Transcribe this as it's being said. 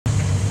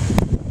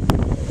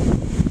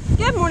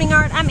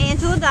Art, I'm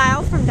Angela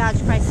Dial from Dodge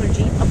Chrysler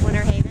Jeep of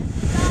Winter Haven.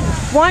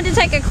 Wanted to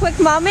take a quick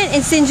moment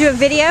and send you a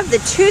video of the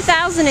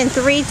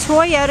 2003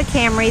 Toyota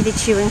Camry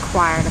that you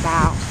inquired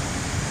about.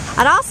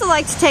 I'd also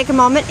like to take a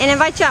moment and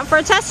invite you out for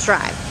a test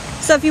drive.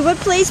 So if you would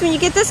please, when you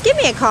get this, give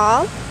me a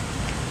call.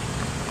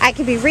 I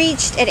can be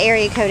reached at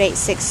area code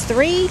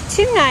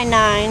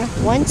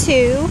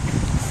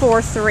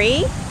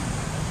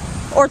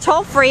 863-299-1243 or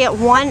toll free at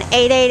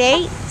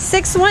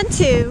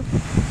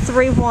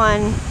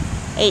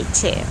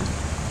 1-888-612-3182.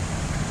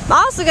 I'm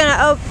also going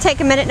to take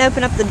a minute and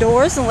open up the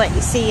doors and let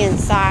you see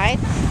inside.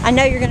 I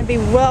know you're going to be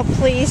well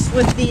pleased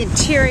with the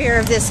interior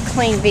of this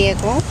clean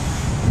vehicle.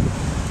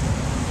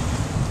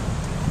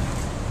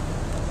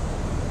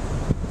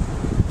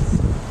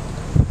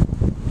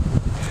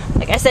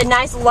 Like I said,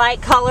 nice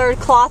light colored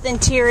cloth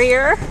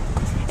interior,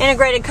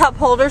 integrated cup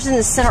holders in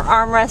the center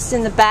armrest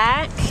in the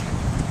back.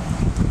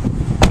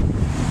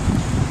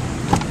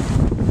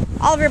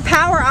 All of your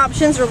power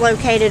options are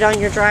located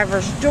on your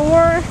driver's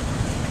door,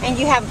 and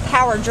you have a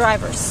power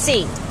driver's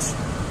seat.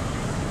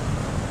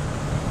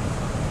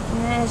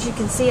 And as you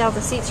can see, all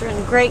the seats are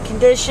in great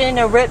condition,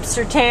 no rips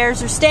or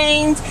tears or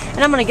stains, and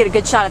I'm going to get a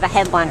good shot of the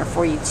headliner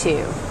for you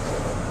too.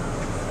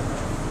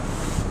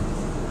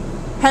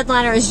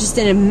 Headliner is just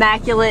in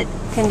immaculate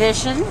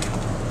condition.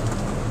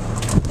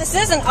 This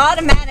is an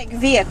automatic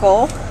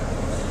vehicle.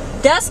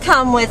 Does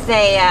come with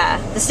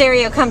the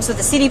stereo comes with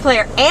a CD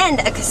player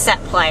and a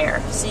cassette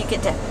player, so you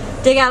get to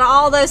dig out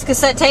all those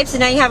cassette tapes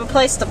and now you have a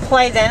place to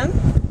play them.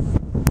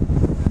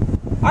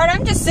 Alright,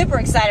 I'm just super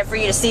excited for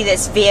you to see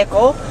this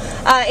vehicle.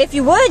 If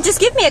you would, just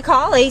give me a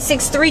call,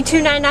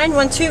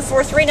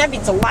 863-299-1243, and I'd be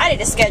delighted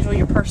to schedule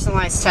your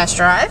personalized test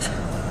drive.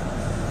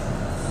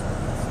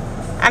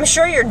 I'm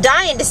sure you're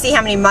dying to see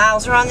how many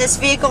miles are on this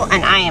vehicle,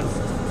 and I am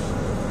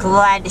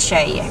glad to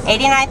show you.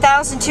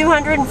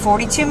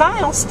 89,242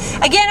 miles.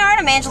 Again, alright,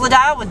 I'm Angela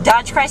Dial with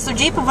Dodge Chrysler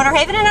Jeep of Winter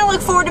Haven, and I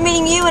look forward to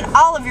meeting you and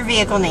all of your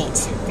vehicle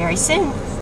needs very soon.